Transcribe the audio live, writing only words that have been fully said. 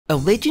A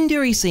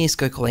legendary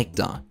CSGO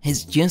collector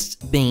has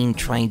just been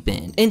trade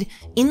banned, and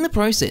in the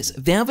process,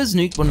 Valve has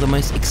nuked one of the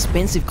most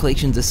expensive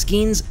collections of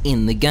skins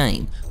in the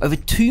game. Over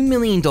 $2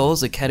 million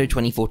of Cato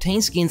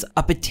 2014 skins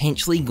are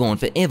potentially gone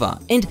forever,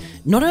 and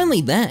not only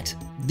that,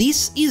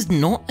 this is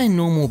not a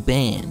normal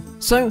ban.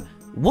 So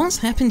what's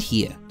happened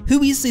here?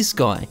 Who is this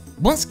guy?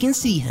 What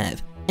skins did he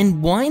have?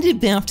 And why did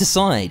Valve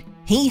decide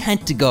he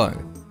had to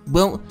go?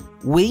 Well,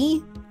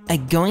 we are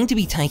going to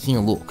be taking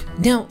a look.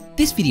 Now,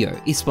 this video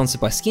is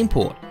sponsored by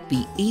Skinport,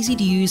 the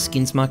easy-to-use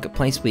skins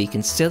marketplace where you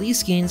can sell your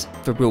skins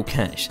for real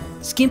cash.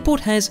 Skinport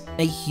has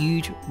a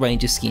huge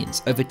range of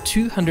skins, over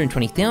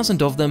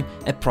 220,000 of them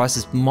at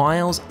prices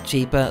miles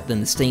cheaper than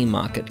the Steam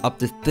market, up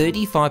to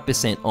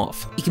 35%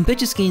 off. You can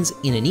purchase skins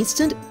in an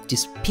instant,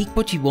 just pick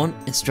what you want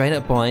and straight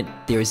up buy it.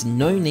 There is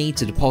no need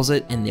to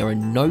deposit and there are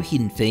no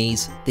hidden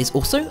fees. There's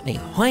also a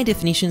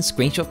high-definition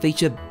screenshot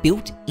feature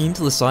built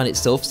into the site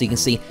itself so you can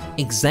see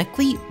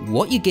exactly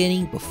what you're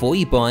getting before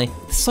you buy.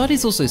 The site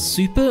is also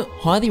super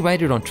highly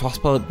rated on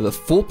Trustpilot with a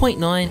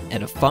 4.9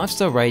 out of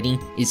 5-star rating.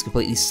 It is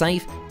completely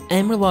safe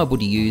and reliable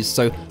to use,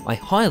 so I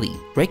highly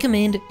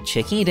recommend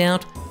checking it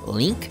out.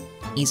 Link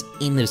is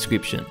in the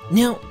description.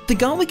 Now, the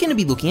guy we're going to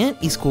be looking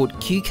at is called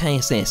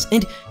QKSS,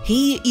 and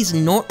he is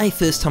not a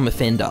first-time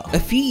offender. A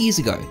few years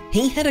ago,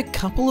 he had a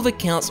couple of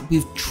accounts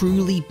with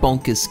truly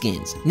bonkers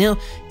skins. Now,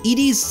 it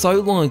is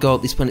so long ago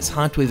at this point it's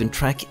hard to even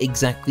track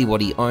exactly what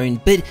he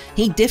owned, but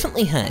he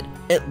definitely had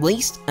at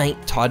least 8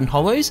 Titan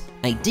Hollows,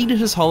 8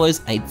 Dignitas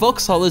Hollows, 8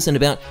 Vox Hollows, and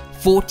about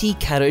 40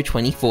 Cato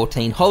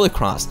 2014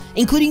 Holocrafts,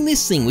 including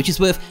this thing, which is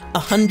worth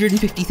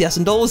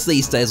 $150,000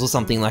 these days or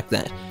something like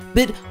that.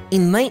 But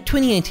in late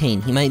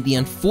 2018, he made the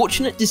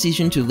unfortunate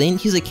decision to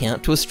lend his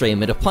account to a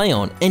streamer to play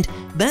on, and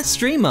that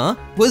streamer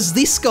was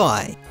this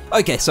guy.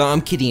 Okay, so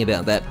I'm kidding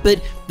about that,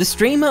 but the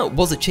streamer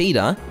was a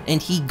cheater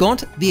and he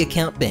got the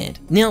account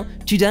banned. Now,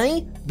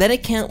 today, that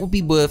account will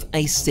be worth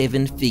a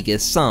 7-figure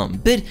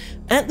sum, but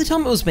at the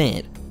time it was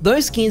banned,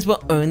 those skins were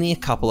only a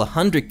couple of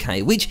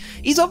 100k, which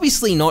is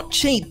obviously not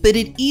cheap, but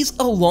it is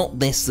a lot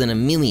less than $1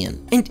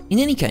 million. And in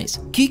any case,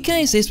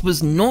 QKSS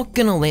was not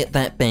gonna let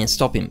that ban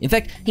stop him. In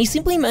fact, he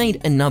simply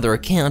made another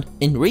account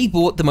and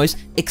rebought the most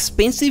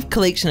expensive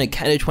collection of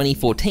Cato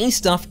 2014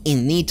 stuff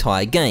in the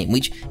entire game,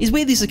 which is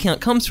where this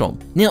account comes from.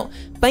 Now,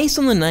 based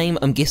on the name,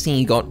 I'm guessing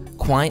he got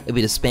quite a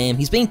bit of spam.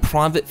 He's been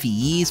private for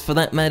years for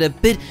that matter,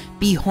 but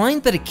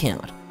behind that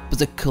account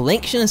was a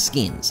collection of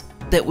skins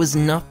that was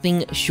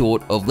nothing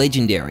short of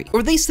legendary. Or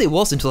at least there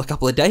was until a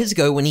couple of days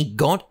ago when he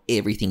got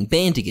everything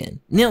banned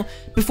again. Now,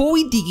 before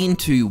we dig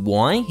into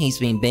why he's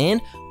been banned,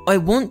 I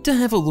want to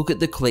have a look at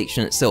the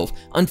collection itself.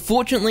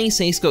 Unfortunately,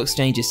 CSGO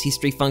Exchange's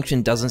history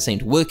function doesn't seem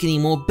to work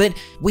anymore, but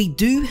we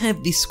do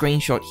have this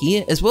screenshot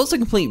here, as well as a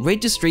complete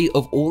registry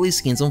of all his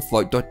skins on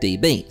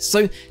float.db.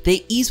 So there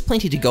is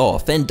plenty to go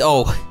off, and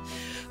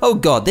oh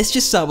god, let's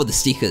just start with the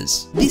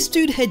stickers. This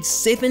dude had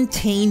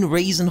 17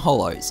 Reason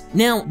Hollows.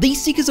 Now,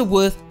 these stickers are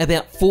worth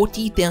about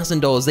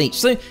 $40,000 each,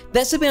 so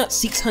that's about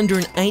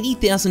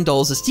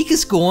 $680,000 of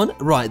stickers gone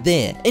right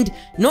there. And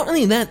not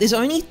only that, there's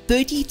only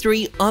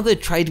 33 other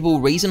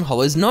tradable Reason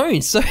Hollows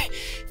known, so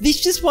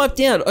this just wiped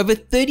out over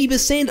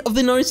 30% of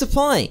the known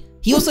supply.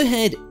 He also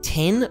had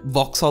 10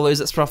 Vox Hollows,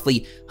 that's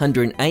roughly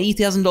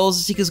 $180,000 of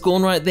stickers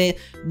gone right there.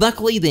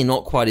 Luckily, they're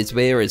not quite as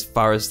rare as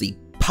far as the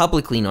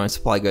publicly known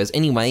supply goes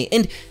anyway,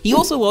 and he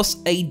also lost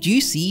a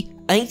juicy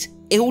 8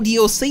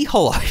 LDLC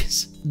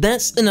Hollows.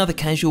 That's another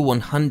casual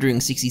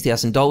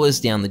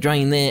 $160,000 down the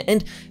drain there,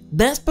 and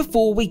that's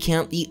before we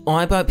count the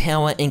iBio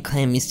Power and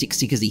Clan Mystic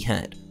stickers he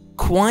had.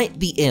 Quite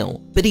the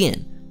L, but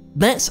again,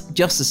 that's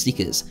just the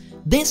stickers.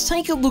 Let's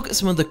take a look at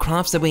some of the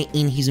crafts that were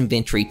in his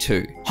inventory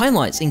too.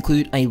 Highlights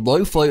include a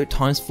low float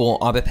 ×4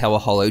 iBio Power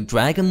Hollow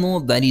Dragon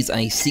Lord, that is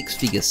a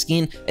 6-figure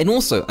skin, and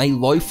also a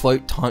low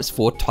float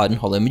 ×4 Titan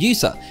Hollow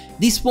Medusa.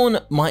 This one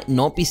might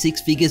not be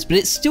 6 figures, but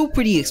it's still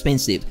pretty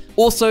expensive.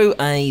 Also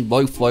a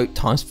low float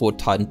 ×4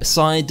 Titan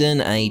Poseidon,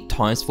 a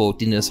 ×4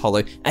 Dignitas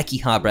Hollow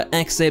Akihabara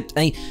Accept,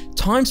 a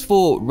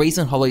 ×4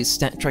 Reason Hollow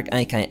StatTrak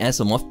AK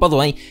Asimov. By the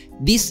way,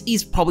 this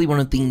is probably one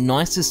of the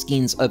nicest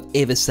skins I've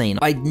ever seen.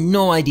 I had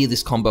no idea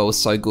this combo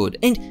was so good.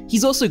 And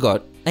he's also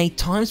got a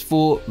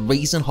 ×4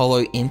 Reason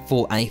Hollow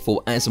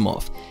M4A4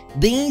 Asimov.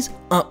 These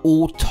are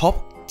all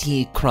top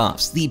tier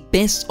crafts, the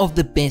best of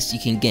the best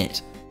you can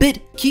get. But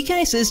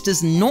QKSS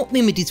does not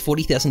limit his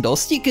 $40,000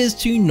 stickers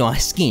to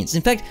nice skins.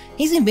 In fact,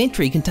 his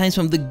inventory contains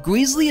some of the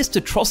grisliest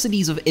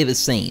atrocities I've ever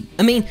seen.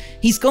 I mean,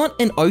 he's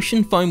got an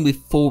Ocean Foam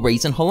with 4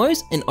 Reason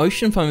Hollows, an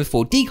Ocean Foam with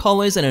 4 Dig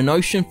Hollows, and an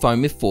Ocean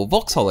Foam with 4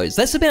 Vox Hollows.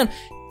 That's about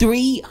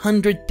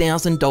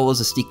 $300,000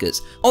 of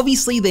stickers.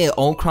 Obviously they're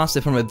old crafts,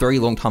 they're from a very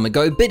long time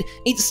ago, but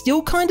it's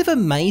still kind of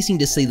amazing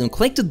to see them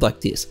collected like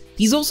this.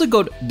 He's also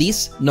got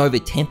this Nova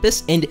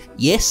Tempest, and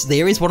yes,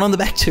 there is one on the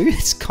back too,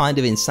 it's kind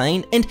of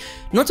insane. And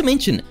not to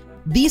mention,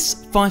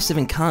 this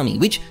 5.7 Kami,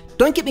 which,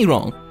 don't get me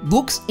wrong,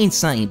 looks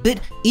insane,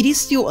 but it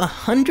is still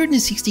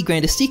 160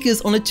 grand of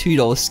stickers on a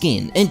 $2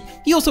 skin. And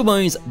he also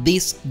owns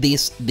this,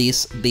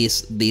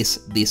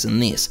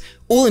 and this.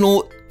 All in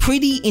all,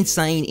 pretty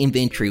insane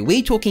inventory.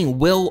 We're talking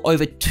well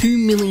over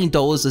 $2 million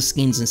of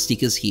skins and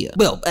stickers here.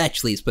 Well,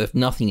 actually it's worth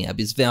nothing now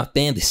because Valve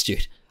banned this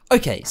dude.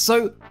 Okay,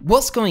 so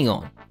what's going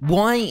on?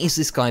 Why is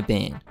this guy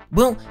banned?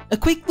 Well, a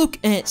quick look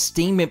at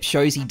Steam rep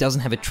shows he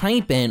doesn't have a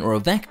trade ban or a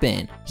VAC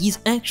ban. He's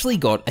actually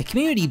got a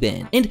community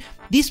ban, and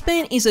this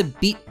ban is a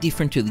bit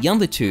different to the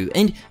other two,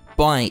 and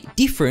by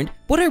different,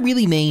 what I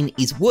really mean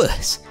is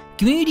worse.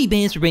 Community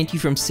bans prevent you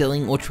from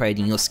selling or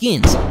trading your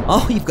skins.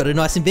 Oh, you've got a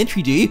nice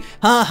inventory, do you?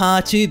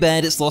 Haha, too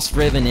bad, it's lost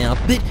forever now.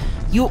 But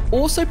you're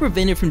also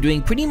prevented from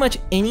doing pretty much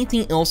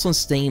anything else on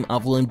Steam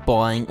other than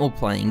buying or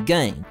playing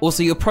game.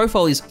 Also, your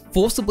profile is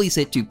forcibly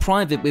set to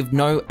private with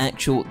no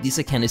actual "this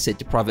account is set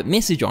to private"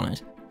 message on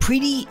it.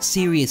 Pretty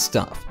serious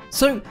stuff.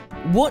 So,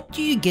 what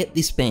do you get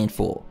this ban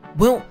for?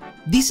 Well,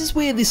 this is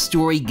where this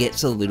story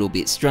gets a little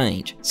bit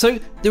strange. So,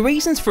 the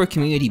reasons for a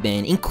community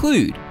ban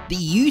include the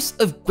use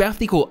of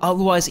graphic or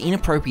otherwise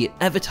inappropriate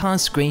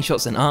avatars,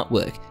 screenshots, and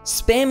artwork,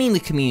 spamming the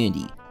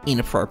community,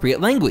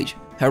 inappropriate language,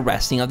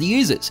 harassing other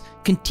users,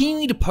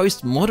 continuing to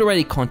post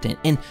moderated content,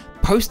 and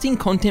posting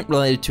content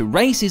related to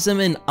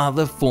racism and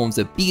other forms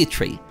of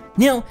bigotry.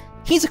 Now,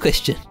 here's a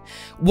question.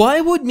 Why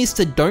would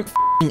Mr. Don't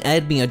F***ing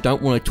add me, I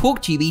don't want to talk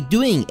to you be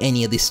doing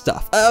any of this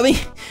stuff? I mean,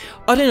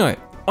 I don't know.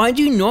 I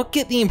do not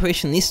get the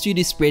impression this dude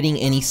is spreading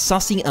any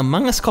sussing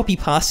Among Us copy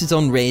pastes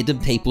on random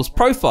people's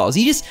profiles.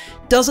 He just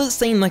doesn't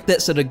seem like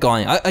that sort of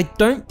guy. I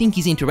don't think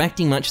he's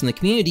interacting much in the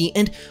community,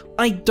 and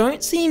I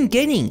don't see him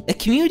getting a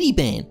community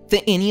ban for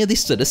any of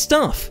this sort of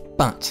stuff.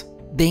 But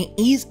there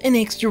is an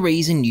extra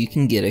reason you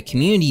can get a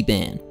community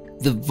ban.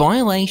 The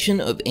violation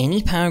of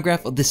any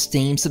paragraph of the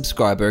Steam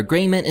subscriber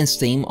agreement and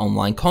Steam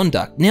online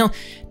conduct. Now,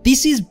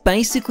 this is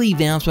basically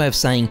Valve's way of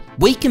saying,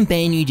 we can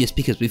ban you just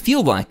because we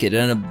feel like it,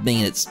 and I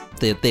mean, it's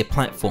their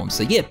platform,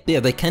 so yeah,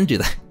 they can do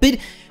that. But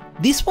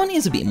this one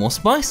is a bit more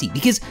spicy,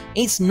 because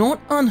it's not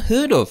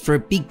unheard of for a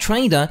big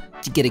trader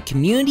to get a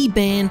community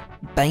ban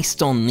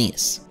based on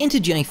this. Enter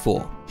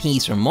J4.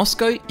 He's from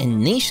Moscow,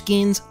 and niche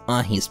skins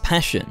are his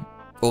passion.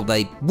 Or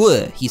they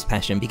were his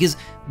passion, because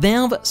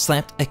Valve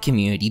slapped a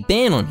community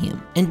ban on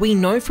him, and we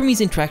know from his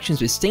interactions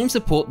with Steam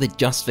support the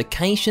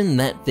justification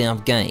that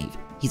Valve gave.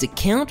 His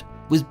account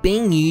was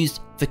being used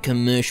for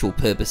commercial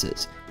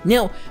purposes.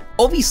 Now,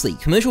 obviously,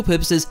 commercial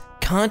purposes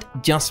can't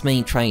just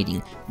mean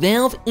trading.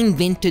 Valve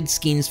invented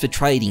skins for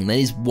trading, that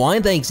is why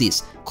they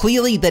exist.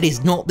 Clearly, that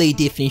is not their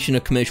definition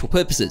of commercial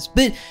purposes,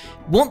 but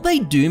what they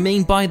do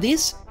mean by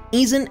this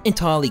isn't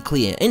entirely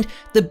clear, and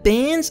the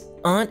bans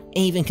aren't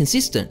even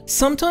consistent.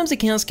 Sometimes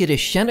accounts get a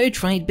shadow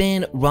trade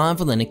ban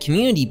rather than a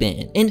community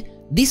ban, and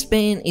this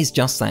ban is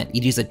just that.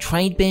 It is a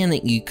trade ban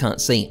that you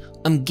can't see.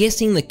 I'm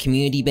guessing the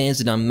community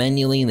bans are done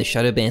manually and the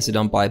shadow bans are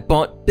done by a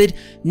bot, but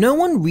no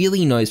one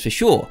really knows for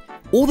sure.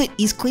 All that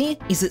is clear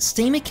is that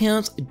Steam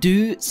accounts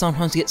do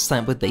sometimes get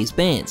slapped with these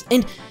bans,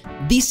 and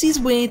this is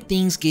where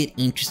things get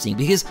interesting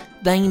because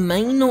they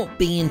may not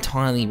be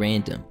entirely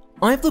random.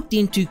 I've looked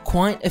into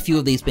quite a few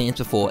of these bans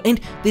before, and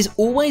there's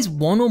always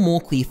one or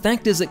more clear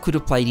factors that could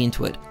have played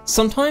into it.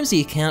 Sometimes the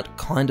account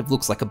kind of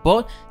looks like a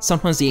bot,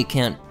 sometimes the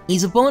account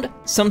is a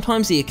bot,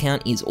 sometimes the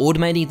account is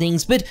automating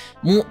things, but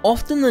more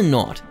often than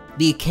not,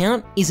 the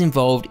account is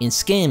involved in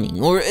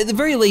scamming, or at the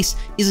very least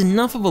is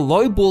enough of a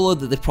low baller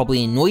that they've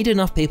probably annoyed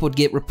enough people to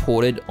get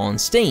reported on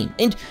Steam.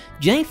 And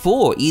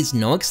J4 is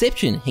no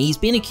exception. He's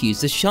been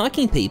accused of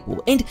sharking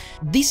people, and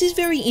this is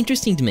very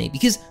interesting to me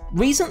because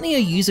recently a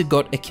user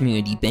got a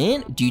community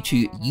ban due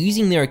to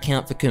using their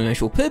account for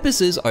commercial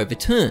purposes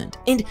overturned,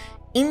 and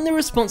in the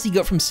response he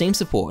got from Steam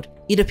support,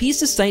 it appears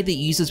to state that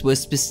users were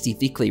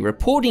specifically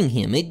reporting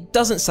him. It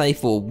doesn't say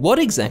for what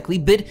exactly,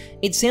 but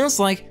it sounds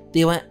like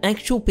there were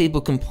actual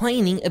people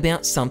complaining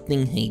about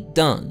something he'd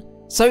done.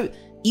 So,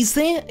 is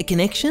there a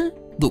connection?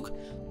 Look,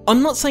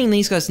 I'm not saying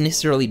these guys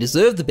necessarily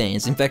deserve the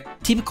bans. In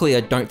fact, typically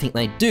I don't think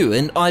they do,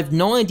 and I've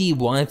no idea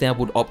why Valve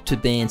would opt to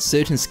ban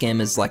certain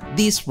scammers like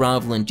this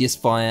rather than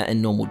just via a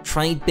normal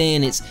trade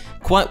ban. It's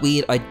quite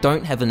weird. I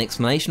don't have an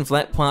explanation for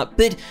that part,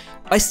 but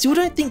I still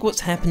don't think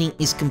what's happening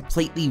is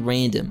completely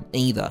random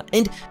either,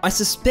 and I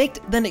suspect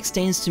that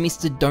extends to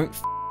Mr. Don't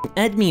F***ing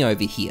add me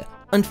over here.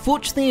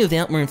 Unfortunately,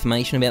 without more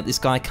information about this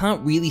guy, I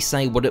can't really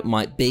say what it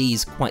might be.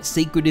 He's quite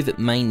secretive, it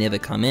may never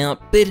come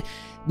out, but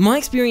my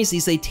experience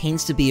is there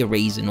tends to be a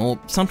reason, or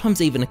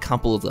sometimes even a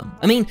couple of them.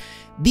 I mean,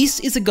 this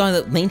is a guy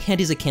that lent out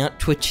his account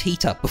to a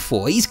cheater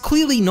before. He's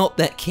clearly not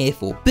that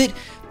careful, but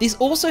this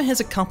also has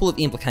a couple of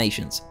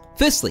implications.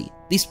 Firstly,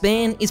 this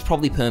ban is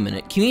probably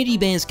permanent. Community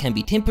bans can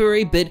be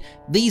temporary, but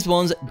these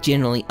ones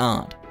generally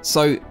aren't.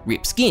 So,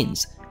 rip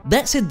skins.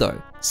 That said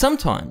though,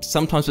 sometimes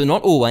but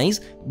not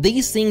always,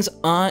 these things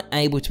are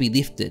able to be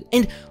lifted,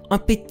 and I'm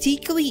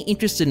particularly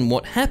interested in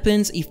what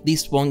happens if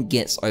this one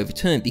gets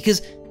overturned,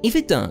 because if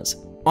it does,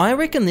 I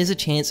reckon there's a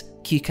chance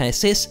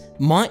QKSS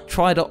might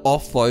try to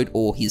offload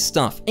all his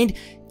stuff, and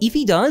if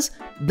he does,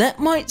 that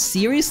might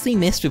seriously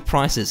mess with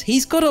prices.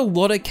 He's got a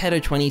lot of Cato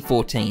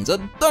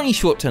 2014s, only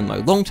short term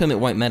though, long term it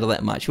won't matter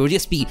that much, it'll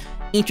just be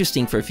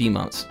interesting for a few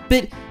months.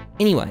 But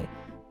anyway,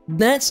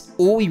 that's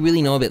all we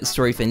really know about the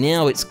story for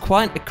now. It's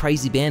quite a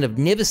crazy band, I've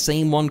never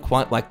seen one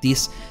quite like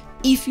this.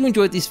 If you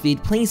enjoyed this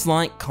vid, please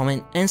like,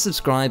 comment, and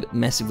subscribe,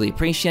 massively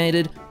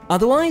appreciated.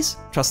 Otherwise,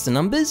 trust the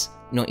numbers,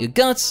 not your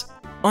guts.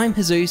 I'm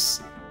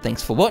Heyzeus,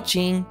 thanks for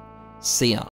watching, see ya.